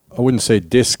 I wouldn't say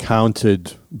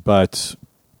discounted, but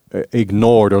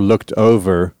ignored or looked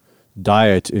over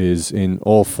diet is in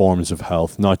all forms of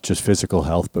health, not just physical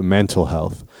health, but mental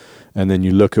health. And then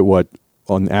you look at what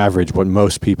on average, what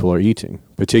most people are eating,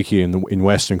 particularly in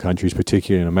Western countries,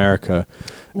 particularly in America.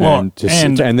 Well,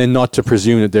 and then not to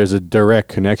presume that there's a direct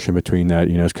connection between that,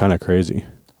 it's kind of crazy.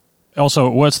 Also,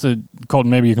 what's the called?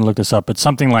 Maybe you can look this up. It's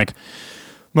something like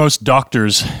most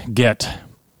doctors get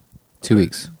 2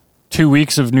 weeks. 2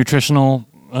 weeks of nutritional,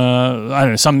 I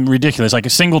don't know, some ridiculous, like a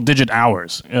single-digit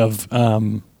hours of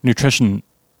nutrition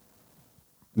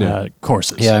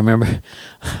courses. Yeah, I remember.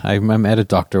 I met a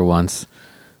doctor once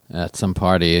at some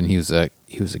party, and he was a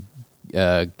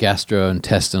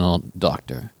gastrointestinal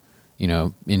doctor,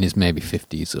 in his maybe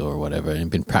 50s or whatever,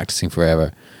 and been practicing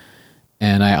forever.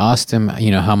 And I asked him,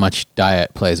 how much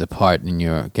diet plays a part in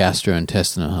your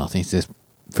gastrointestinal health. And he says,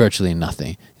 virtually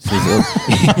nothing.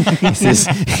 He says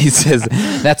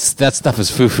that stuff is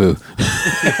foo-foo.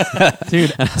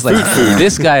 Dude, and I was like,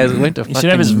 this guy went to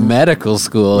fucking medical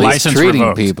school. He's treating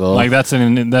revoked. people. Like that's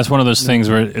one of those things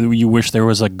where you wish there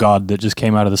was a god that just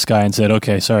came out of the sky and said,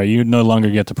 okay, sorry, you no longer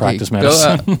get to practice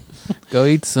medicine. Go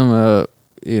eat some,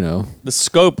 The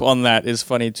scope on that is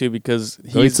funny too, because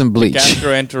he's some bleach. a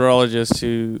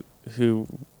gastroenterologist who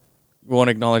won't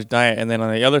acknowledge diet, and then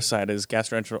on the other side is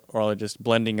gastroenterologist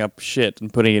blending up shit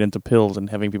and putting it into pills and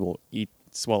having people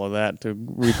swallow that to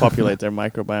repopulate their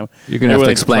microbiome. You're going to have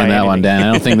to explain that one, Dan.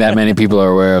 I don't think that many people are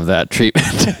aware of that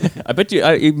treatment. I bet you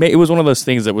it was one of those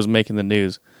things that was making the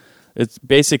news. It's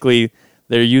basically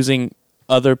they're using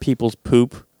other people's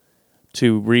poop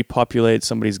to repopulate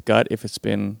somebody's gut if it's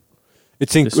been...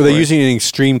 They're using it in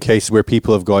extreme cases where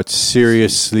people have got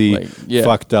seriously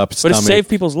fucked up stomach. But it's saved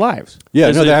people's lives. Yeah,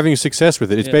 they're having success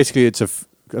with it. It's basically, I think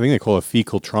they call it a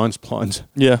fecal transplant.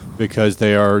 Yeah. Because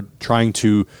they are trying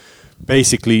to,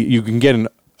 basically, you can get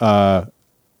a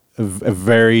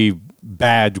very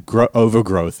bad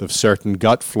overgrowth of certain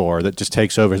gut flora that just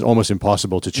takes over. It's almost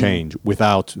impossible to change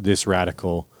without this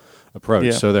radical approach.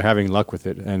 Yeah. So they're having luck with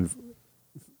it. And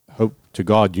hope to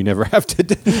God you never have to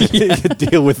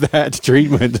deal with that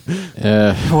treatment.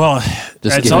 Well,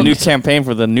 it's a new campaign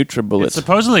for the NutriBullet. It's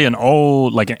supposedly an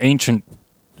ancient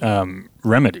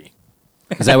remedy.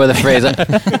 Is that where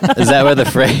the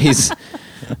phrase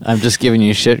 "I'm just giving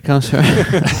you shit" comes from?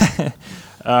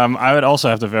 I would also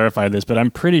have to verify this, but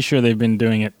I'm pretty sure they've been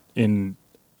doing it in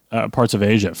parts of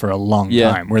Asia for a long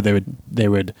time, where they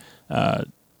would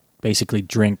basically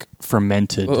drink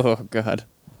fermented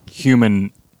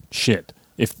human shit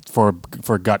for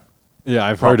gut. Yeah,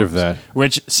 I've heard of that.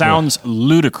 Which sounds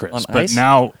ludicrous, but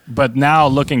now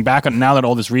looking back on now that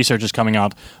all this research is coming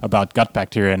out about gut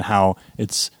bacteria and how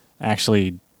it's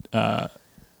actually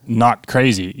not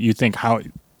crazy, you think how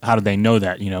did they know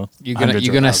that? You're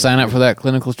gonna sign up for that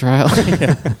clinical trial?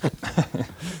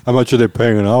 How much are they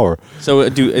paying an hour? So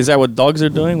is that what dogs are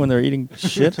doing when they're eating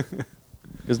shit?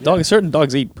 Because certain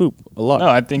dogs eat poop a lot. No,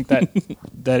 I think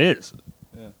that is.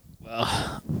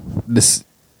 This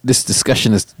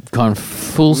discussion has gone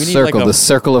full circle, the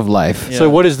circle of life. Yeah. So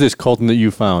what is this, Colton, that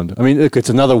you found? I mean, look, it's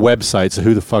another website, so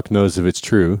who the fuck knows if it's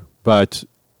true? But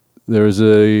there's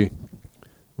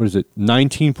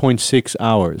 19.6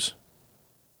 hours,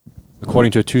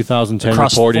 according to a 2010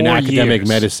 report in Academic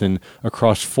Medicine.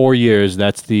 Across 4 years,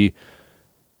 that's the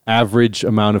average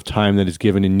amount of time that is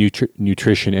given in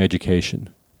nutrition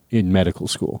education in medical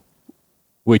school.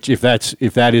 Which, if that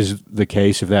is the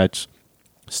case, if that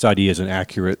study is an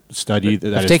accurate study,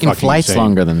 that I've is taken flights insane.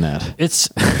 longer than that. It's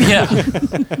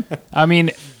I mean,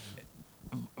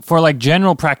 for like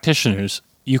general practitioners,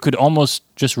 you could almost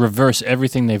just reverse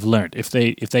everything they've learned. If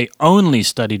they only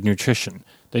studied nutrition,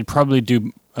 they'd probably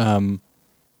do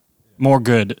more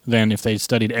good than if they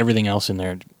studied everything else in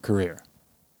their career.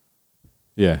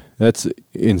 Yeah, that's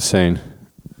insane.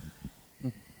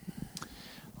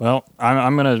 Well,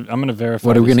 I'm gonna verify.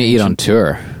 What are we gonna eat on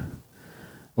tour?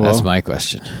 Well, that's my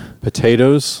question.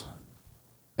 Potatoes,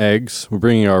 eggs. We're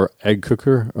bringing our egg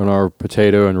cooker and our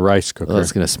potato and rice cooker. Well,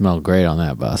 it's gonna smell great on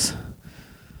that bus.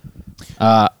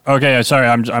 Okay, sorry,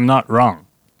 I'm not wrong.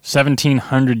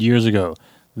 1,700 years ago,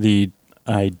 the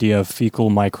idea of fecal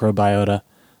microbiota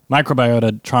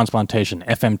transplantation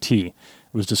 (FMT)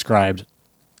 was described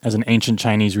as an ancient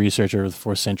Chinese researcher of the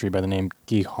 4th century by the name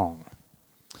Gi Hong.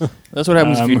 That's what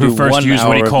happens if you do who first 1 used hour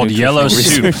what he of called yellow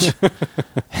nutritional soup.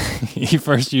 He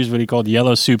first used what he called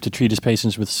yellow soup to treat his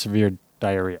patients with severe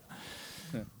diarrhea.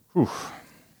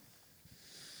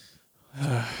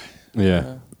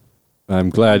 Yeah. I'm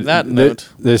glad. On that note,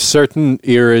 there's certain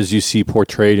eras you see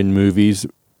portrayed in movies.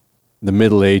 The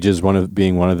Middle Ages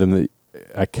being one of them that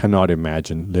I cannot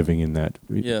imagine living in that.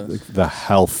 Yeah. Like the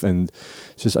health and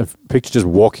just I've pictured just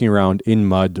walking around in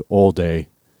mud all day.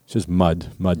 It's just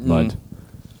mud.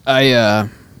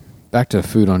 Back to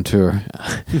food on tour.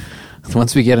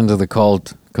 Once we get into the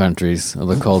cold countries, of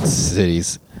the cold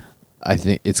cities, I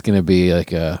think it's going to be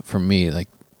like for me, like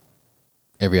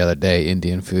every other day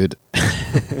Indian food.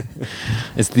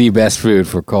 It's the best food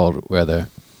for cold weather.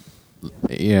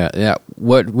 Yeah.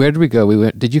 Where did we go? We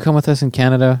went. Did you come with us in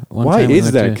Canada? Why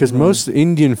is that? Because most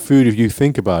Indian food, if you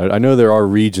think about it, I know there are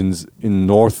regions in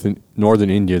northern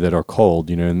India that are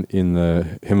cold, in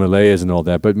the Himalayas and all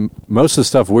that. But most of the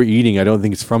stuff we're eating, I don't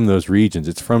think it's from those regions.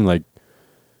 It's from like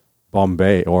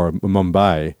Bombay or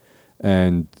Mumbai,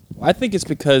 and I think it's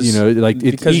because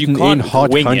it's eaten in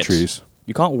hot countries.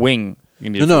 You can't wing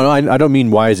Indian No. I don't mean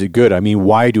why is it good. I mean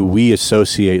why do we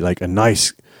associate like a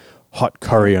nice hot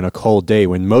curry on a cold day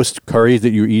when most curries that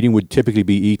you're eating would typically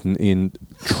be eaten in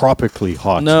tropically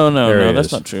hot areas.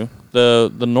 That's not true.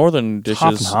 The northern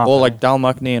dishes, like dal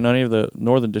makhni and any of the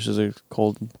northern dishes are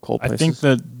cold places. I think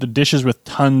the dishes with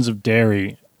tons of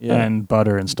dairy and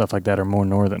butter and stuff like that are more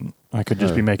northern. I could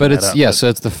just be making that up. So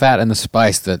it's the fat and the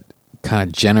spice that kind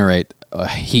of generate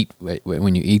heat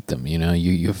when you eat them.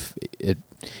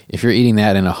 If you're eating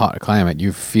that in a hot climate,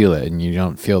 you feel it and you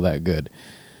don't feel that good.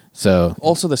 So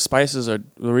also the spices are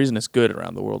the reason it's good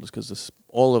around the world is because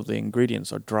all of the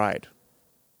ingredients are dried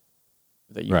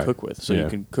that you cook with, so you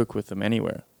can cook with them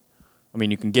anywhere. I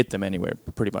mean, you can get them anywhere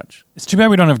pretty much. It's too bad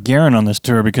we don't have Garen on this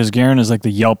tour because Garen is like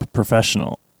the Yelp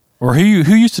professional. Or who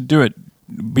used to do it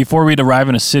before we'd arrive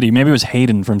in a city? Maybe it was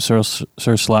Hayden from Sir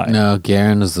Sly. No,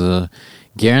 Garen's the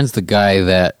guy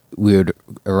that we would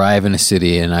arrive in a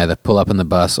city and either pull up in the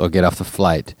bus or get off the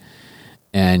flight,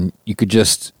 and you could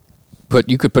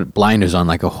put blinders on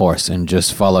like a horse and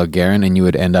just follow Garen, and you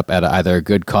would end up at either a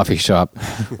good coffee shop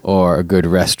or a good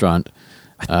restaurant.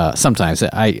 Sometimes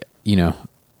I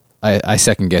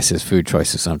second guess his food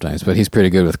choices sometimes, but he's pretty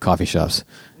good with coffee shops.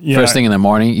 Yeah. First thing in the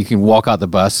morning, you can walk out the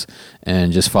bus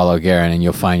and just follow Garen, and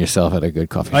you'll find yourself at a good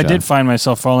coffee shop. I did find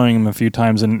myself following him a few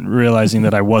times and realizing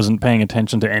that I wasn't paying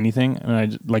attention to anything, and I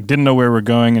didn't know where we're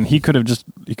going, and he could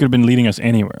have been leading us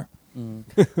anywhere.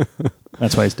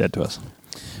 That's why he's dead to us.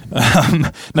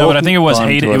 No, but I think it was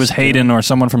Hayden. It was Hayden or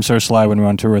someone from Sir Sly when we were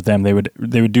on tour with them. They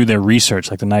would do their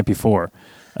research like the night before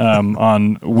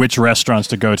on which restaurants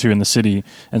to go to in the city,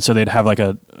 and so they'd have like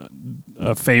a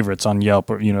favorites on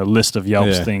Yelp or a list of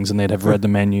Yelp's things, and they'd have read the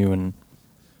menu. And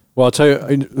well, I'll tell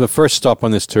you, the first stop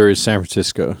on this tour is San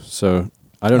Francisco. So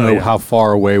I don't know how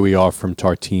far away we are from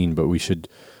Tartine, but we should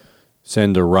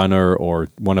send a runner or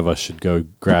one of us should go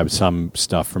grab some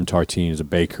stuff from Tartine. There's a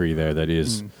bakery there that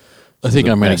is. I think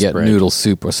I'm going to get noodle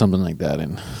soup or something like that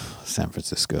in San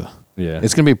Francisco. Yeah.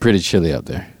 It's going to be pretty chilly out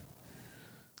there.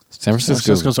 San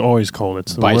Francisco's always cold.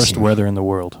 It's the worst weather in the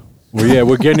world. Well, yeah,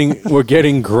 we're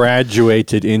getting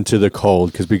graduated into the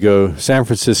cold because we go San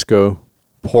Francisco,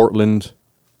 Portland,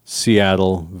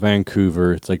 Seattle,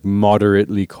 Vancouver. It's like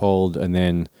moderately cold, and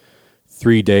then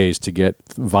 3 days to get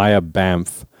via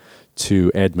Banff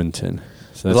to Edmonton.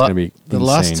 So that's going to be insane. The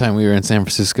last time we were in San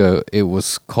Francisco, it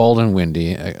was cold and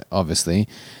windy, obviously.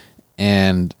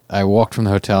 And I walked from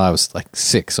the hotel. I was like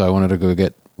sick, so I wanted to go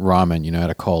get ramen, I had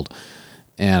a cold.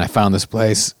 And I found this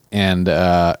place and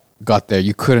got there.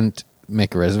 You couldn't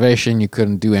make a reservation. You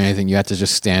couldn't do anything. You had to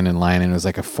just stand in line, and it was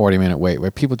like a 40-minute wait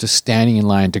where people just standing in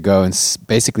line to go and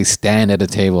basically stand at a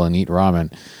table and eat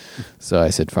ramen. So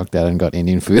I said, fuck that, and got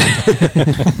Indian food.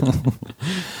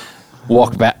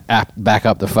 Walked back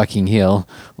up the fucking hill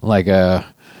like a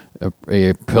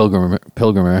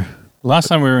pilgrimer. Last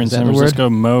time we were in San Francisco,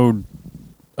 Mo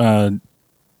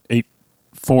ate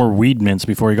 4 weed mints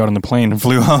before he got on the plane and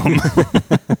flew home.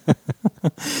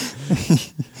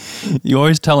 You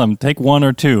always tell him, take 1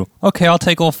 or 2. Okay, I'll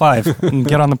take all 5 and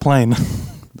get on the plane.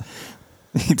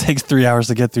 It takes 3 hours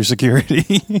to get through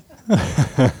security.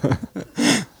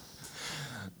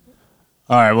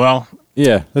 All right, well.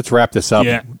 Yeah, let's wrap this up.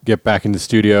 Yeah. Get back in the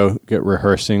studio, get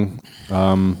rehearsing.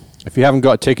 If you haven't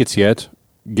got tickets yet,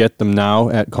 get them now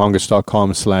at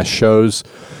congress.com/shows.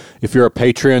 If you're a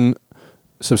Patreon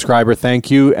subscriber, thank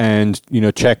you. And,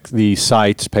 check the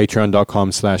site,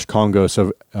 patreon.com/Congo.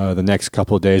 So the next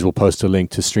couple of days, we'll post a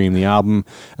link to stream the album.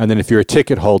 And then if you're a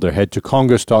ticket holder, head to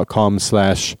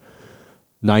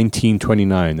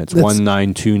congress.com/1929. That's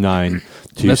 1929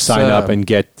 to sign up and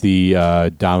get the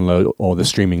download or the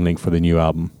streaming link for the new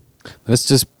album. Let's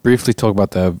just briefly talk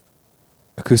about the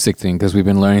acoustic thing because we've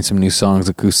been learning some new songs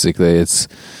acoustically. It's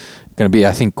going to be,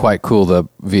 I think, quite cool, the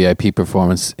VIP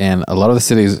performance. And a lot of the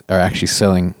cities are actually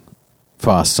selling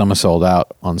fast. Some are sold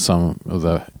out on some of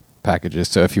the packages.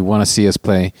 So if you want to see us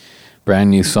play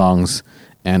brand new songs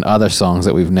and other songs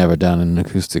that we've never done in an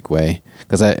acoustic way,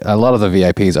 because a lot of the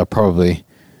VIPs are probably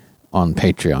on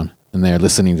Patreon and they're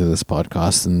listening to this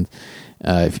podcast,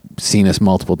 If you've seen us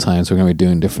multiple times, we're going to be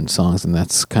doing different songs, and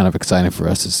that's kind of exciting for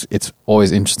us. It's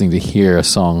always interesting to hear a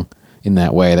song in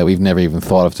that way that we've never even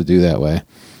thought of to do that way.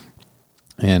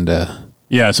 And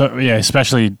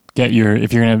especially if you're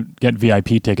going to get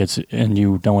VIP tickets and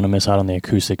you don't want to miss out on the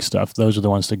acoustic stuff, those are the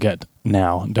ones to get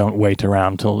now. Don't wait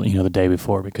around till the day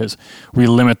before, because we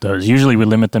limit those. Usually we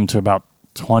limit them to about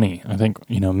 20. I think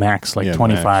max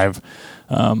 25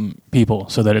 people,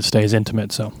 so that it stays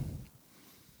intimate. So.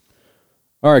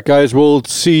 All right, guys, we'll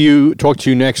talk to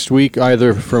you next week,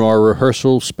 either from our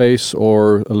rehearsal space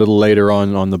or a little later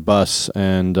on the bus,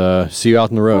 and see you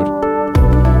out on the road.